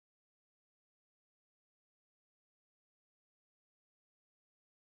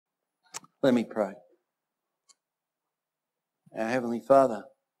Let me pray. Our Heavenly Father,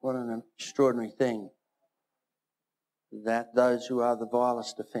 what an extraordinary thing that those who are the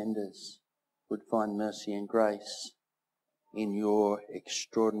vilest offenders would find mercy and grace in your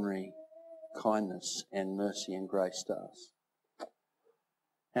extraordinary kindness and mercy and grace to us.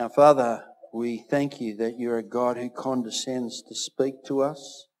 Now, Father, we thank you that you're a God who condescends to speak to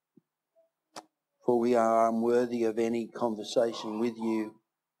us, for we are unworthy of any conversation with you,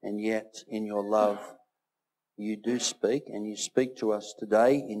 and yet in your love you do speak, and you speak to us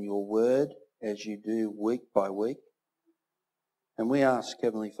today in your word as you do week by week. And we ask,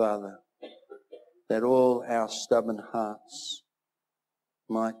 Heavenly Father, that all our stubborn hearts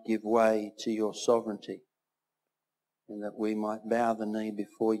might give way to your sovereignty, and that we might bow the knee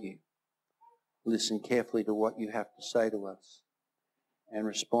before you, listen carefully to what you have to say to us, and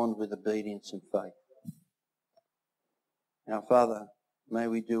respond with obedience and faith. Now, Father, may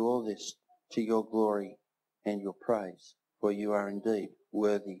we do all this to your glory and your praise, for you are indeed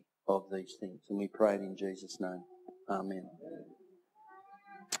worthy of these things. And we pray it in Jesus' name. Amen.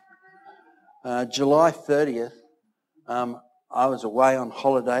 July 30th, I was away on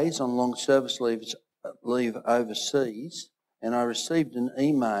holidays, on long service leave overseas, and I received an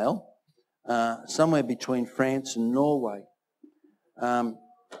email somewhere between France and Norway.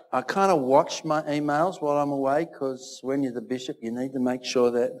 I kind of watch my emails while I'm away, because when you're the bishop, you need to make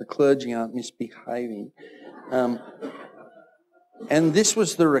sure that the clergy aren't misbehaving. And this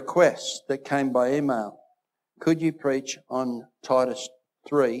was the request that came by email. Could you preach on Titus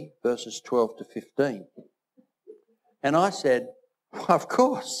 3, verses 12 to 15? And I said, well, of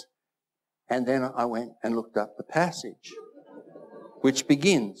course. And then I went and looked up the passage, which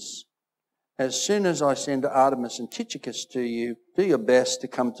begins, as soon as I send Artemis and Tychicus to you, do your best to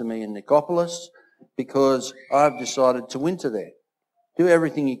come to me in Nicopolis, because I've decided to winter there. Do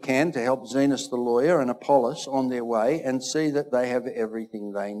everything you can to help Zenas the lawyer and Apollos on their way, and see that they have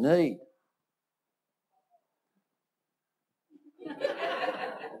everything they need.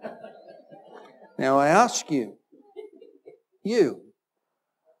 Now I ask you,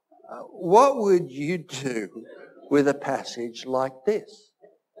 what would you do with a passage like this?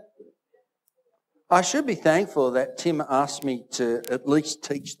 I should be thankful that Tim asked me to at least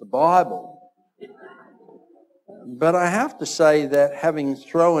teach the Bible. But I have to say that having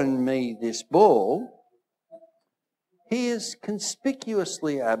thrown me this ball, he is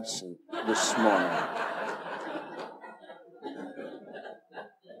conspicuously absent this morning.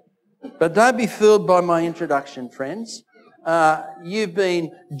 But don't be fooled by my introduction, friends. You've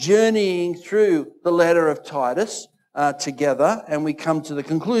been journeying through the letter of Titus together, and we come to the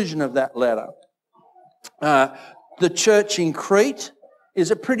conclusion of that letter. The church in Crete is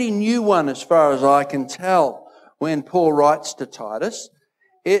a pretty new one as far as I can tell when Paul writes to Titus.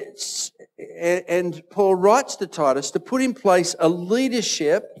 And Paul writes to Titus to put in place a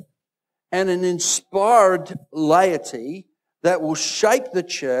leadership and an inspired laity that will shape the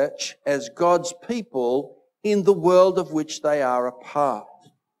church as God's people in the world of which they are a part.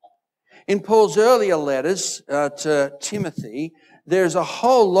 In Paul's earlier letters to Timothy, there's a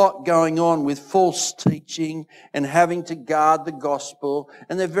whole lot going on with false teaching and having to guard the gospel,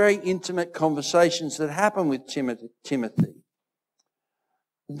 and they're very intimate conversations that happen with Timothy.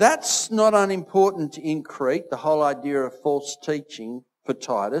 That's not unimportant in Crete, the whole idea of false teaching for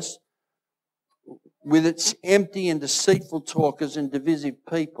Titus, with its empty and deceitful talkers and divisive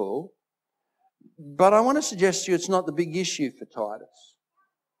people. But I want to suggest to you it's not the big issue for Titus.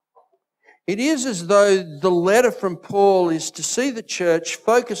 It is as though the letter from Paul is to see the church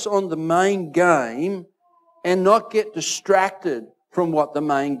focus on the main game and not get distracted from what the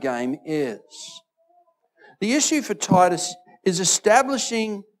main game is. The issue for Titus is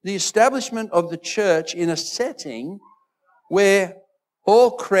the establishment of the church in a setting where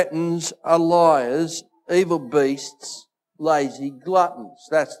all cretins are liars, evil beasts, lazy gluttons.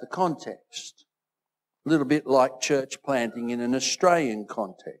 That's the context. A little bit like church planting in an Australian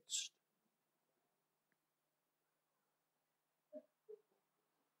context.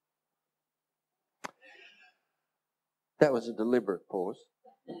 That was a deliberate pause.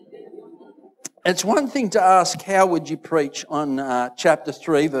 It's one thing to ask, how would you preach on chapter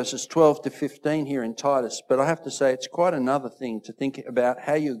 3, verses 12 to 15 here in Titus, but I have to say it's quite another thing to think about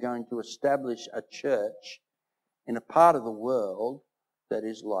how you're going to establish a church in a part of the world that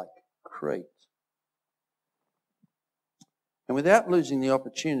is like Crete. And without losing the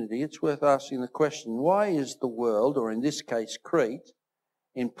opportunity, it's worth asking the question, why is the world, or in this case Crete,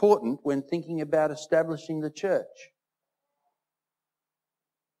 important when thinking about establishing the church?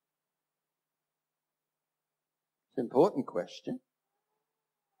 It's an important question.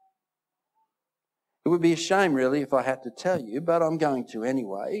 would be a shame really if I had to tell you, but I'm going to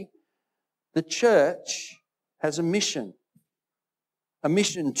anyway. The church has a mission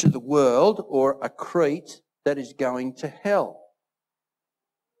to the world, or a Crete that is going to hell.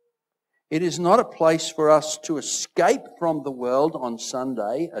 It is not a place for us to escape from the world on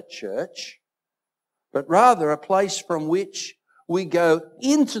Sunday, a church, but rather a place from which we go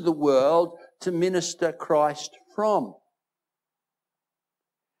into the world to minister Christ from.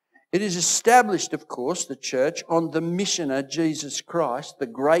 It is established, of course, the church, on the missioner, Jesus Christ, the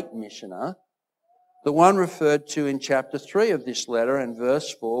great missioner, the one referred to in chapter 3 of this letter and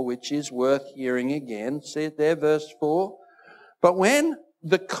verse 4, which is worth hearing again. See it there, verse 4. But when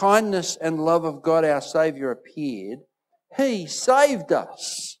the kindness and love of God our Saviour appeared, He saved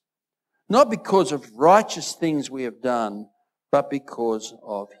us, not because of righteous things we have done, but because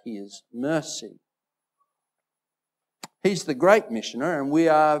of His mercy. He's the great missioner, and we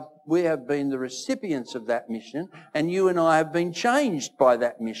have been the recipients of that mission, and you and I have been changed by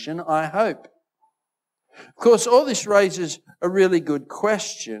that mission, I hope. Of course, all this raises a really good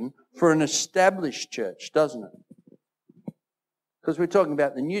question for an established church, doesn't it? Because we're talking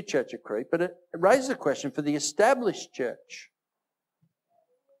about the new church of Crete, but it raises a question for the established church.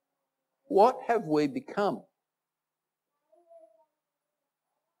 What have we become?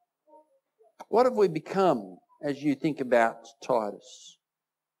 What have we become as you think about Titus?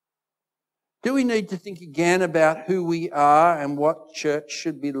 Do we need to think again about who we are and what church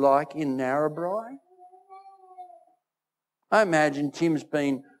should be like in Narrabri? I imagine Tim's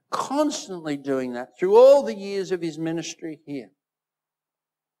been constantly doing that through all the years of his ministry here.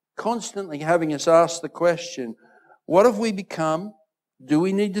 Constantly having us ask the question, what have we become? Do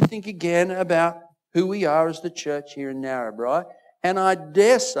we need to think again about who we are as the church here in Narrabri? And I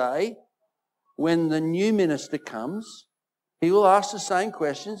dare say, when the new minister comes, he will ask the same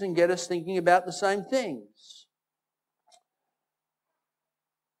questions and get us thinking about the same things.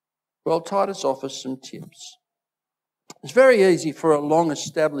 Well, Titus offers some tips. It's very easy for a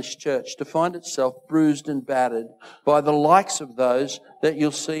long-established church to find itself bruised and battered by the likes of those that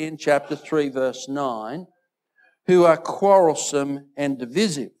you'll see in chapter 3, verse 9, who are quarrelsome and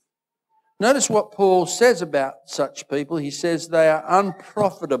divisive. Notice what Paul says about such people. He says they are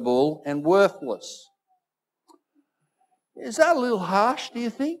unprofitable and worthless. Is that a little harsh, do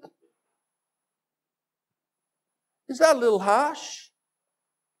you think? Is that a little harsh?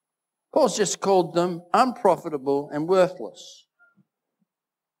 Paul's just called them unprofitable and worthless.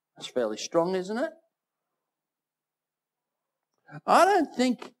 That's fairly strong, isn't it? I don't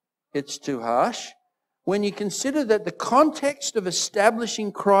think it's too harsh when you consider that the context of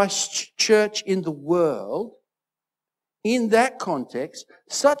establishing Christ's church in the world, in that context,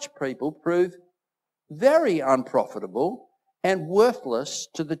 such people prove very unprofitable and worthless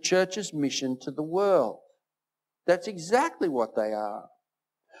to the church's mission to the world. That's exactly what they are.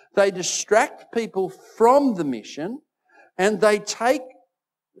 They distract people from the mission, and they take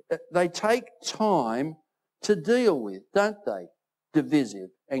time to deal with, don't they, divisive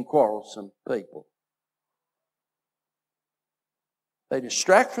and quarrelsome people. They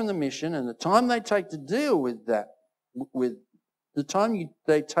distract from the mission, and the time they take to deal with that,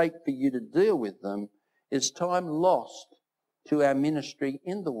 they take for you to deal with them, is time lost to our ministry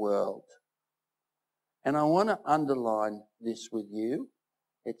in the world. And I want to underline this with you.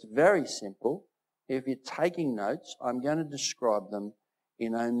 It's very simple. If you're taking notes, I'm going to describe them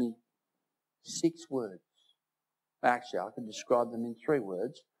in only 6 words. Actually, I can describe them in 3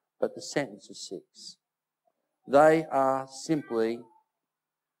 words, but the sentence is 6. They are simply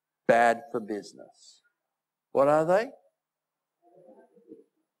bad for business. What are they?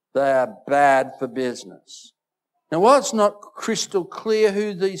 They are bad for business. Now, while it's not crystal clear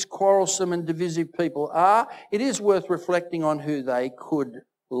who these quarrelsome and divisive people are, it is worth reflecting on who they could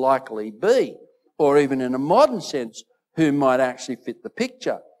likely be, or even in a modern sense, who might actually fit the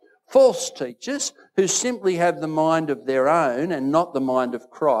picture. False teachers who simply have the mind of their own and not the mind of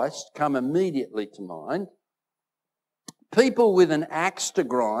Christ come immediately to mind. People with an axe to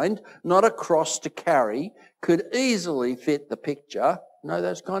grind, not a cross to carry, could easily fit the picture. Know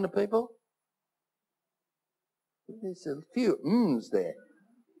those kind of people? There's a few mms there.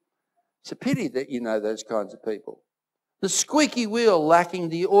 It's a pity that you know those kinds of people. The squeaky wheel lacking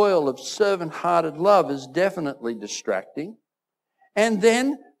the oil of servant-hearted love is definitely distracting. And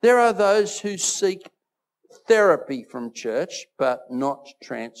then there are those who seek therapy from church, but not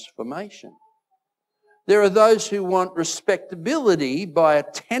transformation. There are those who want respectability by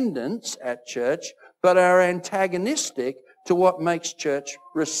attendance at church, but are antagonistic to what makes church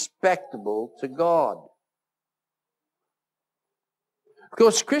respectable to God. Of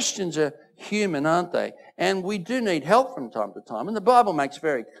course, Christians are human, aren't they? And we do need help from time to time. And the Bible makes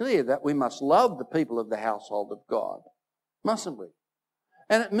very clear that we must love the people of the household of God, mustn't we?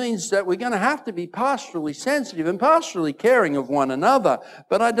 And it means that we're going to have to be pastorally sensitive and pastorally caring of one another.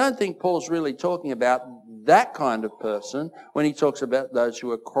 But I don't think Paul's really talking about that kind of person when he talks about those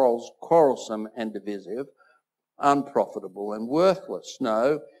who are quarrelsome and divisive, unprofitable and worthless.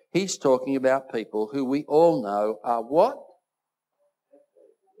 No, he's talking about people who we all know are what?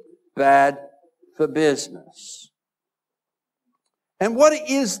 Bad for business. And what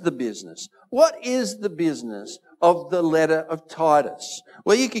is the business? What is the business of the letter of Titus?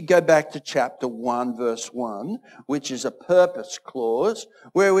 Well, you could go back to chapter 1, verse 1, which is a purpose clause,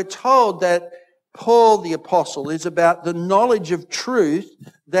 where we're told that Paul the apostle is about the knowledge of truth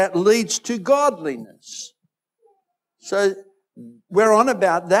that leads to godliness. So we're on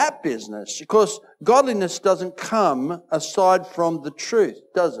about that business. Of course, godliness doesn't come aside from the truth,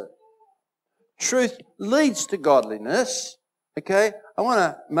 does it? Truth leads to godliness. Okay, I want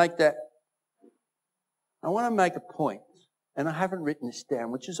to make a point, and I haven't written this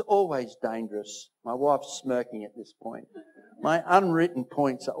down, which is always dangerous. My wife's smirking at this point. My unwritten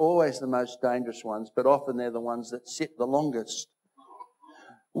points are always the most dangerous ones, but often they're the ones that sit the longest.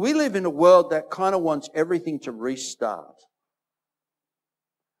 We live in a world that kind of wants everything to restart.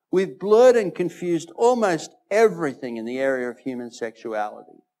 We've blurred and confused almost everything in the area of human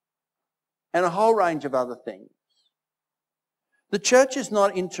sexuality and a whole range of other things. The church is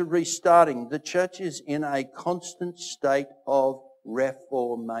not into restarting. The church is in a constant state of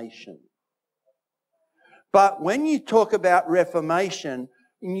reformation. But when you talk about reformation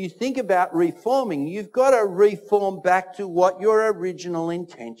and you think about reforming, you've got to reform back to what your original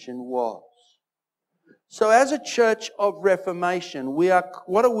intention was. So as a church of reformation,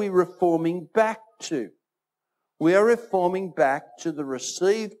 what are we reforming back to? We are reforming back to the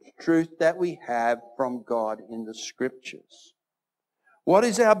received truth that we have from God in the Scriptures. What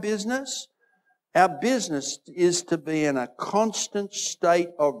is our business? Our business is to be in a constant state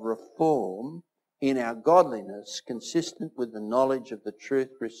of reform in our godliness, consistent with the knowledge of the truth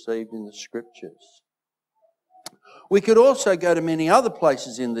received in the Scriptures. We could also go to many other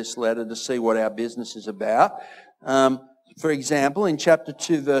places in this letter to see what our business is about. For example, in chapter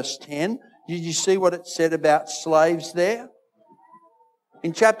 2, verse 10, did you see what it said about slaves there?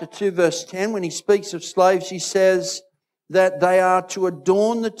 In chapter 2, verse 10, when he speaks of slaves, he says that they are to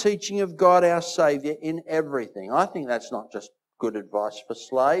adorn the teaching of God our Saviour in everything. I think that's not just good advice for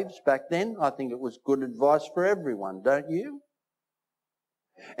slaves back then. I think it was good advice for everyone, don't you?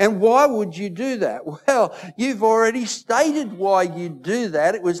 And why would you do that? Well, you've already stated why you do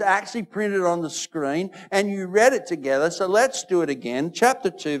that. It was actually printed on the screen and you read it together. So let's do it again.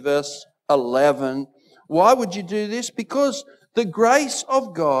 Chapter 2, verse 11. Why would you do this? Because the grace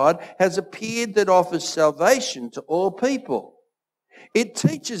of God has appeared that offers salvation to all people. It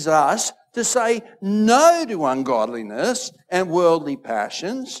teaches us to say no to ungodliness and worldly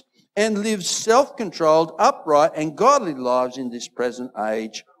passions and live self-controlled, upright and godly lives in this present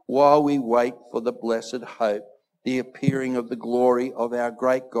age while we wait for the blessed hope, the appearing of the glory of our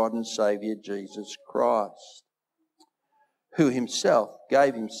great God and Saviour Jesus Christ, who himself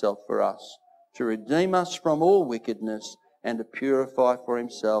gave himself for us to redeem us from all wickedness and to purify for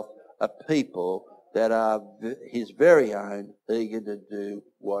himself a people that are his very own, eager to do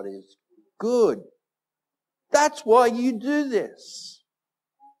what is good. That's why you do this.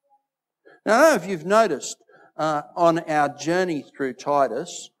 Now, I don't know if you've noticed on our journey through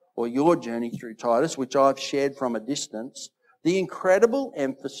Titus, or your journey through Titus, which I've shared from a distance, the incredible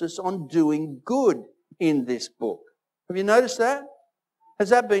emphasis on doing good in this book. Have you noticed that? Has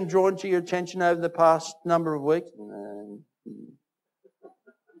that been drawn to your attention over the past number of weeks?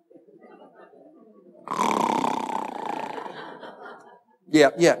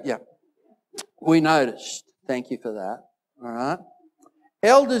 Yeah. We noticed. Thank you for that. All right.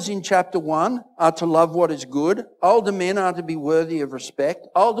 Elders in chapter 1 are to love what is good. Older men are to be worthy of respect.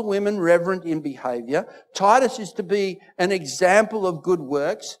 Older women reverent in behaviour. Titus is to be an example of good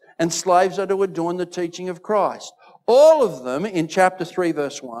works, and slaves are to adorn the teaching of Christ. All of them in chapter 3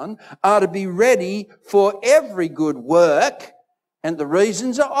 verse 1 are to be ready for every good work, and the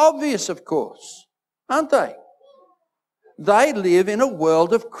reasons are obvious, of course, aren't they? They live in a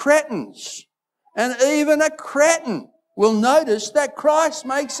world of cretins, and even a cretin will notice that Christ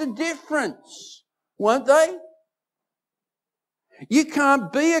makes a difference, won't they? You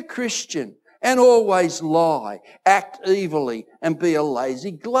can't be a Christian and always lie, act evilly, and be a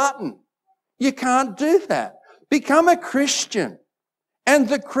lazy glutton. You can't do that. Become a Christian, and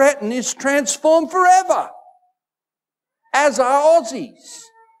the cretin is transformed forever, as are Aussies.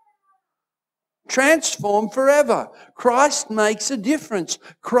 transformed forever. Christ makes a difference.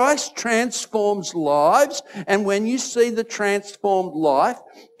 Christ transforms lives, and when you see the transformed life,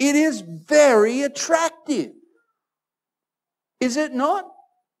 it is very attractive. Is it not?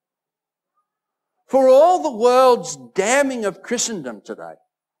 For all the world's damning of Christendom today,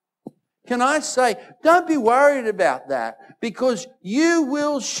 can I say, don't be worried about that, because you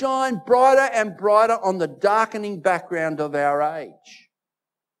will shine brighter and brighter on the darkening background of our age.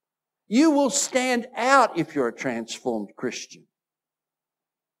 You will stand out if you're a transformed Christian.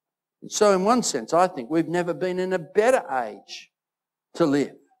 And so in one sense, I think we've never been in a better age to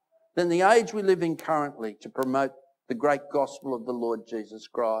live than the age we live in currently to promote the great gospel of the Lord Jesus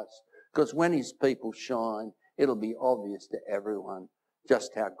Christ. Because when his people shine, it'll be obvious to everyone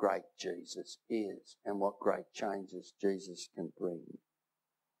just how great Jesus is and what great changes Jesus can bring.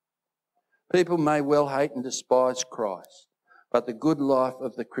 People may well hate and despise Christ, but the good life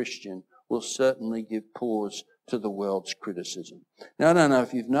of the Christian will certainly give pause to the world's criticism. Now, I don't know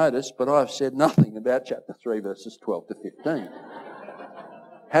if you've noticed, but I've said nothing about chapter 3, verses 12 to 15.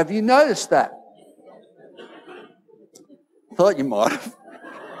 Have you noticed that? Thought you might have.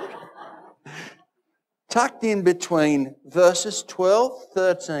 Tucked in between verses 12,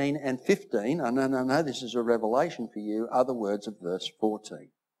 13 and 15, no, this is a revelation for you, are the words of verse 14.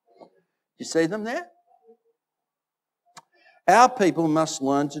 You see them there? Our people must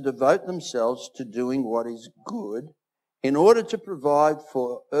learn to devote themselves to doing what is good in order to provide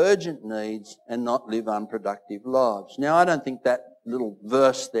for urgent needs and not live unproductive lives. Now, I don't think that little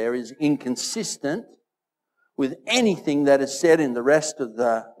verse there is inconsistent with anything that is said in the rest of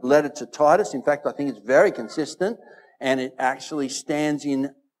the letter to Titus. In fact, I think it's very consistent, and it actually stands in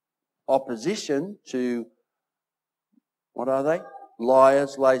opposition to, what are they?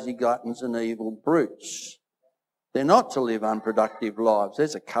 Liars, lazy gluttons and evil brutes. They're not to live unproductive lives.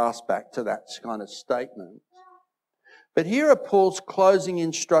 There's a cast back to that kind of statement. But here are Paul's closing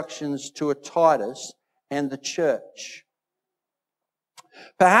instructions to a Titus and the church.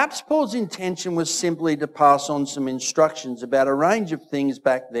 Perhaps Paul's intention was simply to pass on some instructions about a range of things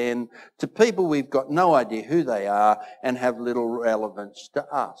back then to people we've got no idea who they are and have little relevance to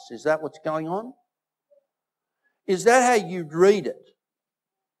us. Is that what's going on? Is that how you'd read it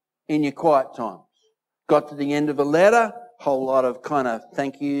in your quiet times? Got to the end of a letter, whole lot of kind of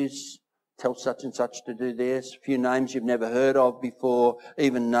thank yous, tell such and such to do this, a few names you've never heard of before,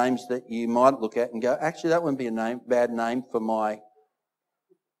 even names that you might look at and go, actually that wouldn't be a bad name for my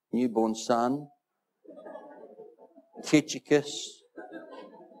newborn son, Tychicus,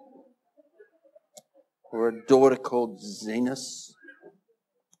 or a daughter called Zenas.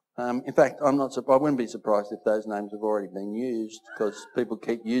 In fact, I wouldn't be surprised if those names have already been used, because people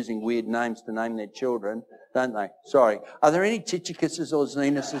keep using weird names to name their children, don't they? Sorry. Are there any Tychicuses or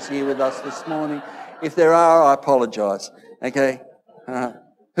Zenases here with us this morning? If there are, I apologise. Okay?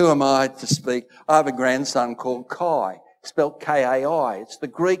 Who am I to speak? I have a grandson called Kai, spelt K-A-I. It's the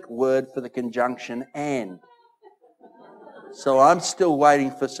Greek word for the conjunction and. So I'm still waiting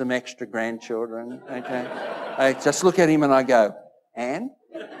for some extra grandchildren. Okay? I just look at him and I go, and?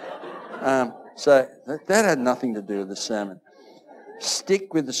 So that had nothing to do with the sermon.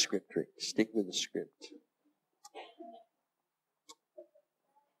 Stick with the script, Rick. Stick with the script.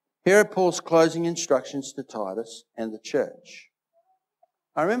 Here are Paul's closing instructions to Titus and the church.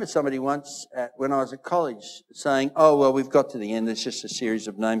 I remember somebody once, when I was at college, saying, oh, well, we've got to the end. There's just a series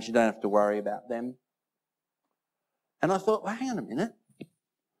of names. You don't have to worry about them. And I thought, well, hang on a minute.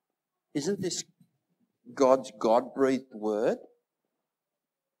 Isn't this God's God-breathed word?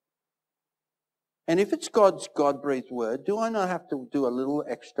 And if it's God's God-breathed word, do I not have to do a little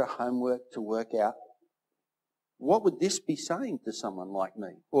extra homework to work out what would this be saying to someone like me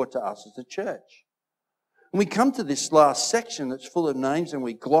or to us as a church? And we come to this last section that's full of names and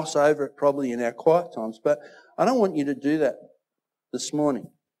we gloss over it probably in our quiet times, but I don't want you to do that this morning,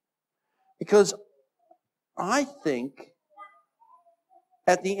 because I think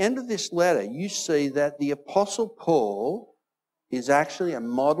at the end of this letter you see that the Apostle Paul is actually a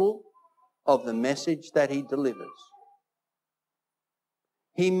model of the message that he delivers.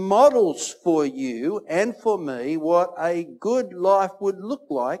 He models for you and for me what a good life would look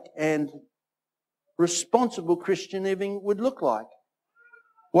like and responsible Christian living would look like.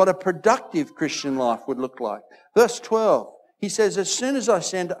 What a productive Christian life would look like. Verse 12, he says, as soon as I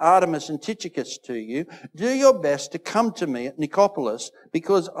send Artemis and Tychicus to you, do your best to come to me at Nicopolis,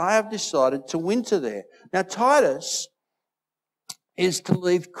 because I have decided to winter there. Now Titus is to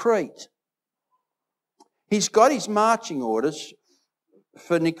leave Crete. He's got his marching orders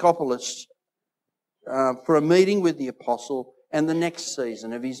for Nicopolis for a meeting with the apostle and the next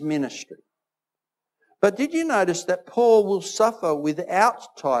season of his ministry. But did you notice that Paul will suffer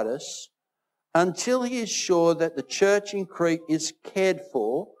without Titus until he is sure that the church in Crete is cared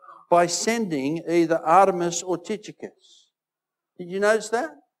for by sending either Artemis or Tychicus? Did you notice that?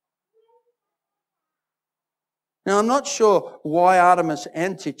 Now, I'm not sure why Artemis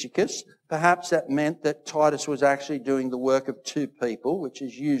and Tychicus. Perhaps that meant that Titus was actually doing the work of two people, which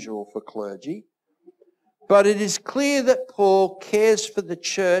is usual for clergy. But it is clear that Paul cares for the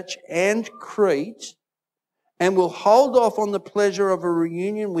church and Crete and will hold off on the pleasure of a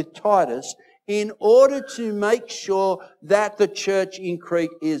reunion with Titus in order to make sure that the church in Crete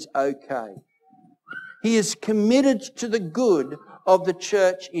is okay. He is committed to the good of the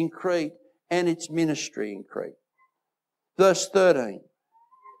church in Crete and its ministry in Crete. Verse 13.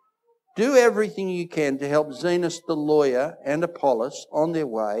 Do everything you can to help Zenas the lawyer and Apollos on their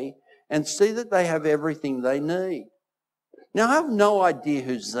way and see that they have everything they need. Now, I have no idea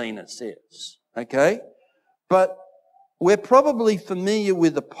who Zenas is, okay? But we're probably familiar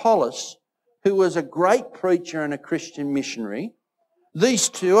with Apollos, who was a great preacher and a Christian missionary. These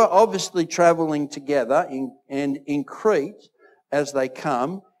two are obviously travelling together in Crete as they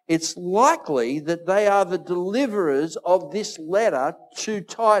come. It's likely that they are the deliverers of this letter to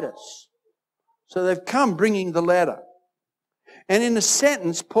Titus. So they've come bringing the letter. And in a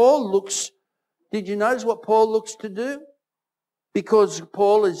sentence, did you notice what Paul looks to do? Because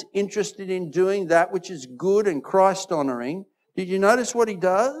Paul is interested in doing that which is good and Christ-honouring. Did you notice what he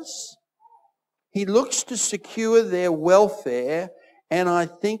does? He looks to secure their welfare, and I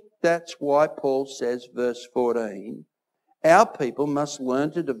think that's why Paul says, verse 14, our people must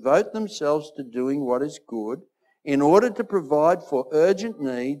learn to devote themselves to doing what is good in order to provide for urgent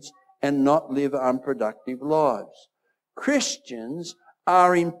needs and not live unproductive lives. Christians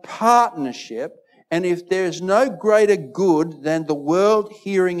are in partnership, and if there is no greater good than the world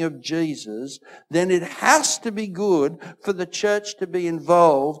hearing of Jesus, then it has to be good for the church to be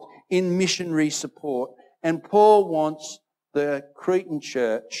involved in missionary support. And Paul wants the Cretan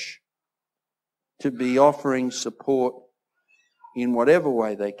church to be offering support in whatever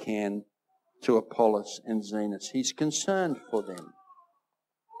way they can to Apollos and Zenas. He's concerned for them.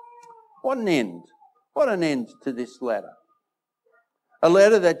 What an end. What an end to this letter. A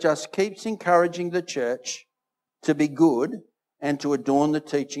letter that just keeps encouraging the church to be good and to adorn the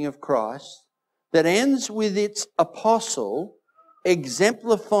teaching of Christ, that ends with its apostle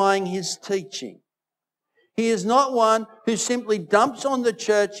exemplifying his teaching. He is not one who simply dumps on the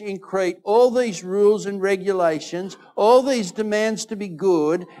church in Crete all these rules and regulations, all these demands to be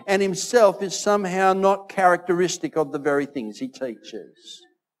good, and himself is somehow not characteristic of the very things he teaches.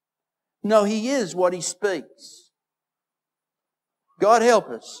 No, he is what he speaks. God help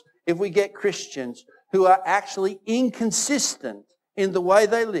us if we get Christians who are actually inconsistent in the way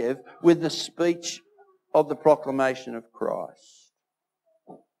they live with the speech of the proclamation of Christ.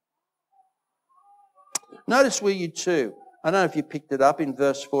 Notice where you too, I don't know if you picked it up in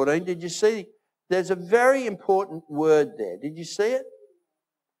verse 14. Did you see? There's a very important word there. Did you see it?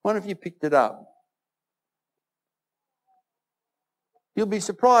 I wonder if you picked it up. You'll be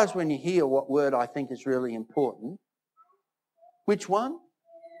surprised when you hear what word I think is really important. Which one?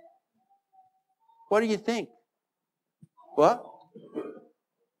 What do you think? What?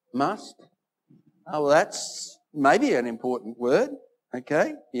 Must? Oh, well, that's maybe an important word.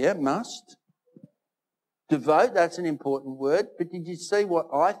 Okay, yeah, must. Devote, that's an important word. But did you see what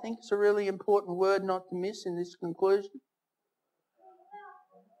I think is a really important word not to miss in this conclusion?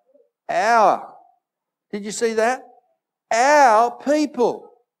 Our. Did you see that? Our people.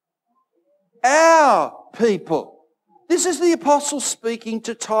 Our people. This is the apostle speaking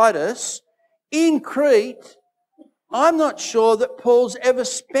to Titus in Crete. I'm not sure that Paul's ever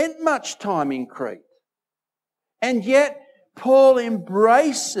spent much time in Crete. And yet, Paul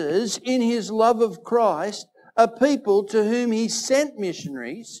embraces in his love of Christ a people to whom he sent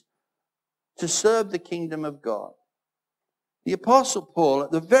missionaries to serve the kingdom of God. The Apostle Paul,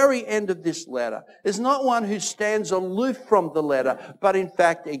 at the very end of this letter, is not one who stands aloof from the letter, but in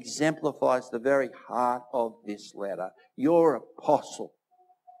fact exemplifies the very heart of this letter. Your apostle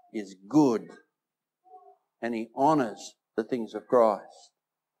is good, and he honours the things of Christ,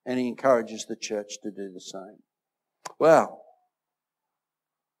 and he encourages the church to do the same. Well,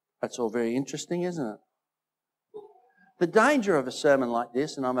 that's all very interesting, isn't it? The danger of a sermon like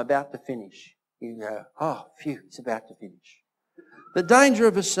this, and I'm about to finish. You go, oh, phew, it's about to finish. The danger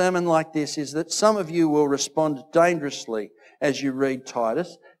of a sermon like this is that some of you will respond dangerously as you read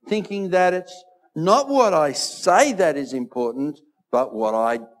Titus, thinking that it's not what I say that is important, but what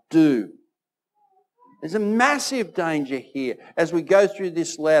I do. There's a massive danger here as we go through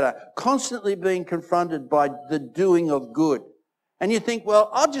this letter, constantly being confronted by the doing of good. And you think,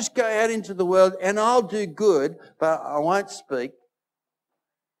 well, I'll just go out into the world and I'll do good, but I won't speak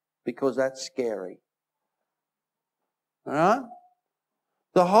because that's scary. All right?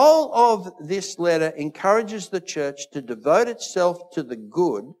 The whole of this letter encourages the church to devote itself to the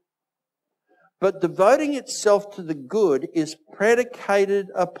good, but devoting itself to the good is predicated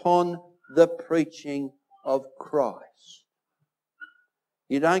upon the preaching of Christ.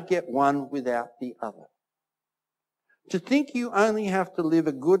 You don't get one without the other. To think you only have to live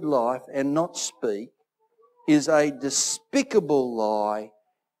a good life and not speak is a despicable lie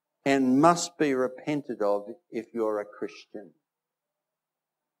and must be repented of if you're a Christian.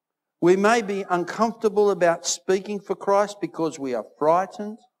 We may be uncomfortable about speaking for Christ because we are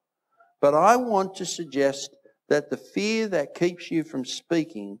frightened, but I want to suggest that the fear that keeps you from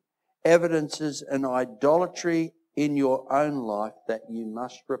speaking evidences an idolatry in your own life that you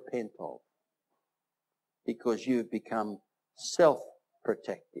must repent of, because you've become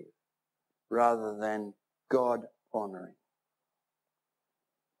self-protective rather than God-honouring.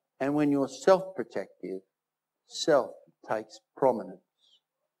 And when you're self-protective, self takes prominence.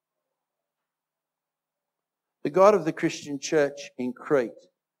 The God of the Christian church in Crete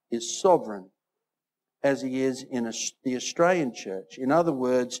is sovereign, as he is in the Australian church. In other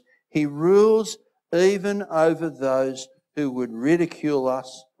words, he rules even over those who would ridicule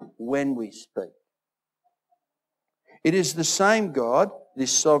us when we speak. It is the same God,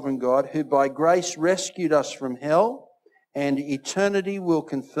 this sovereign God, who by grace rescued us from hell, and eternity will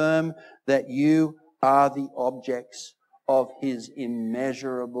confirm that you are the objects of his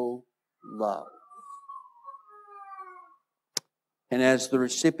immeasurable love. And as the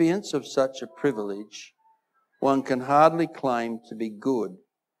recipients of such a privilege, one can hardly claim to be good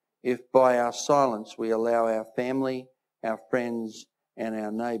if by our silence we allow our family, our friends, and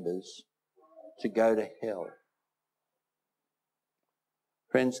our neighbours to go to hell.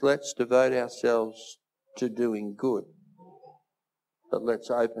 Friends, let's devote ourselves to doing good, but let's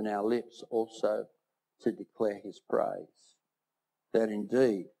open our lips also to declare his praise. That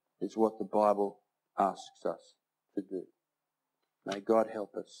indeed is what the Bible asks us to do. May God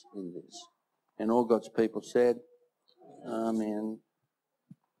help us in this. And all God's people said, Amen.